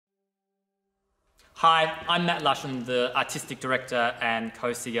Hi, I'm Matt Lutton, the Artistic Director and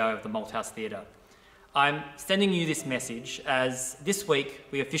Co-CEO of the Malthouse Theatre. I'm sending you this message as this week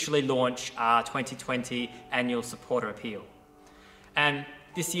we officially launch our 2020 annual supporter appeal. And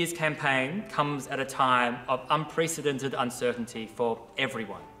this year's campaign comes at a time of unprecedented uncertainty for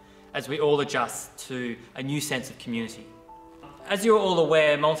everyone, as we all adjust to a new sense of community. As you're all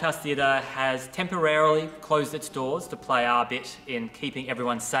aware, Malthouse Theatre has temporarily closed its doors to play our bit in keeping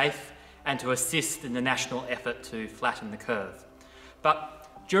everyone safe and to assist in the national effort to flatten the curve. But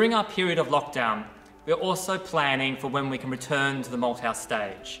during our period of lockdown, we're also planning for when we can return to the Malthouse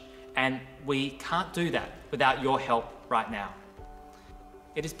stage, and we can't do that without your help right now.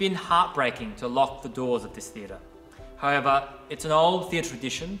 It has been heartbreaking to lock the doors of this theatre. However, it's an old theatre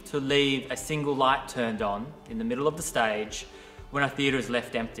tradition to leave a single light turned on in the middle of the stage when a theatre is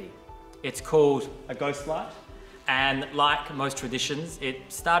left empty. It's called a ghost light, and like most traditions,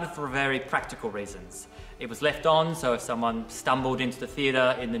 it started for very practical reasons. It was left on so if someone stumbled into the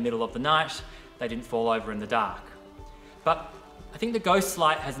theatre in the middle of the night, they didn't fall over in the dark. But I think the ghost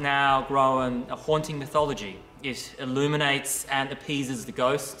light has now grown a haunting mythology. It illuminates and appeases the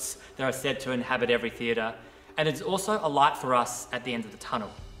ghosts that are said to inhabit every theatre, and it's also a light for us at the end of the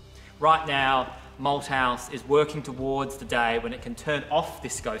tunnel. Right now, Malthouse is working towards the day when it can turn off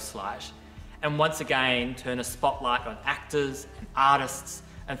this ghost light and once again turn a spotlight on actors and artists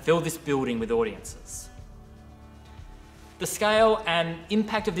and fill this building with audiences. The scale and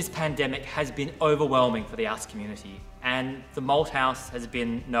impact of this pandemic has been overwhelming for the arts community, and the Malthouse has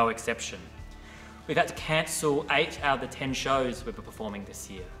been no exception. We've had to cancel 8 out of the 10 shows we were performing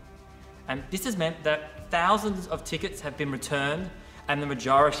this year. And this has meant that thousands of tickets have been returned and the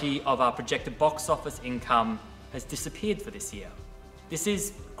majority of our projected box office income has disappeared for this year. This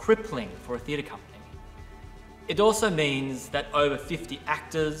is crippling for a theatre company. It also means that over 50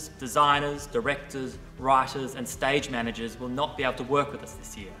 actors, designers, directors, writers and stage managers will not be able to work with us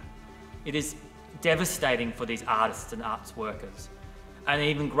this year. It is devastating for these artists and arts workers. And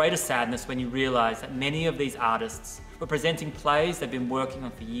even greater sadness when you realise that many of these artists were presenting plays they've been working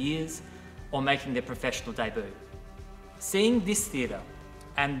on for years or making their professional debut. Seeing this theatre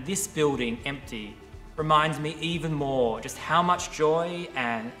and this building empty reminds me even more just how much joy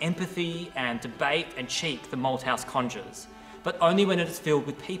and empathy and debate and cheek the Malthouse conjures, but only when it is filled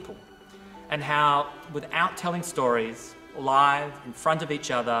with people, and how without telling stories live in front of each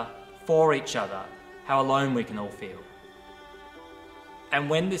other, for each other, how alone we can all feel. And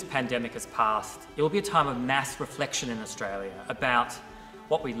when this pandemic has passed, it will be a time of mass reflection in Australia about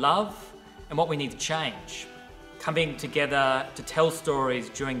what we love and what we need to change. Coming together to tell stories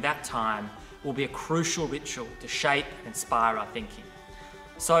during that time will be a crucial ritual to shape and inspire our thinking.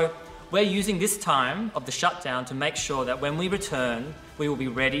 So we're using this time of the shutdown to make sure that when we return, we will be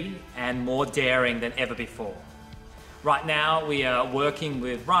ready and more daring than ever before. Right now, we are working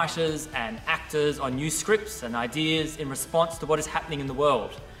with writers and actors on new scripts and ideas in response to what is happening in the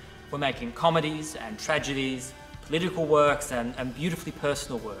world. We're making comedies and tragedies, political works and beautifully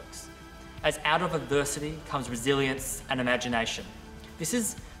personal works. As out of adversity comes resilience and imagination. This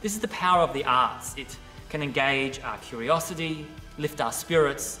is the power of the arts. It can engage our curiosity, lift our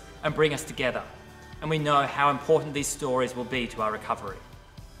spirits, and bring us together. And we know how important these stories will be to our recovery.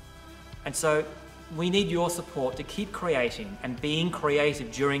 And so we need your support to keep creating and being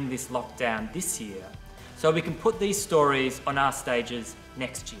creative during this lockdown this year, so we can put these stories on our stages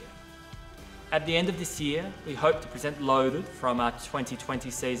next year. At the end of this year, we hope to present Loaded from our 2020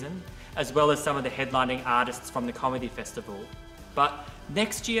 season, as well as some of the headlining artists from the Comedy Festival. But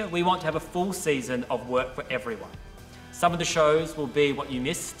next year, we want to have a full season of work for everyone. Some of the shows will be what you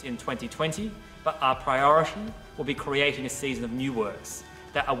missed in 2020, but our priority will be creating a season of new works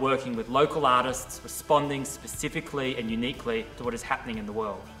that are working with local artists, responding specifically and uniquely to what is happening in the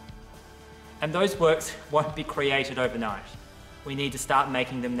world. And those works won't be created overnight. We need to start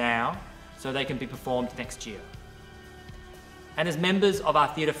making them now so they can be performed next year. And as members of our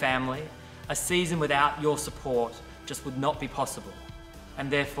theatre family, a season without your support just would not be possible. And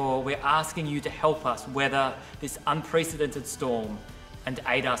therefore, we're asking you to help us weather this unprecedented storm and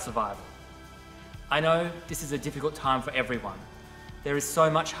aid our survival. I know this is a difficult time for everyone. There is so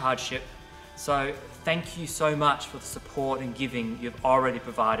much hardship, so thank you so much for the support and giving you've already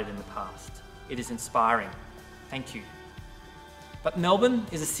provided in the past. It is inspiring. Thank you. But Melbourne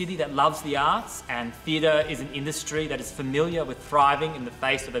is a city that loves the arts, and theatre is an industry that is familiar with thriving in the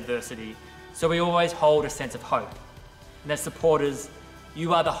face of adversity, so we always hold a sense of hope. And as supporters,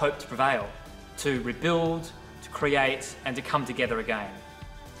 you are the hope to prevail, to rebuild, to create, and to come together again.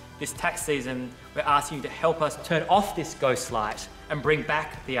 This tax season, we're asking you to help us turn off this ghost light and bring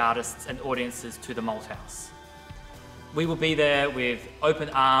back the artists and audiences to the Malthouse. We will be there with open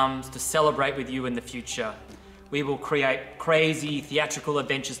arms to celebrate with you in the future. We will create crazy theatrical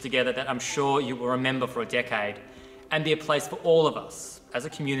adventures together that I'm sure you will remember for a decade, and be a place for all of us as a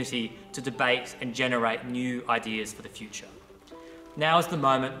community to debate and generate new ideas for the future. Now is the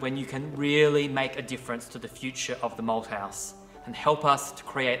moment when you can really make a difference to the future of the Malthouse and help us to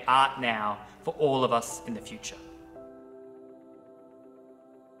create art now for all of us in the future.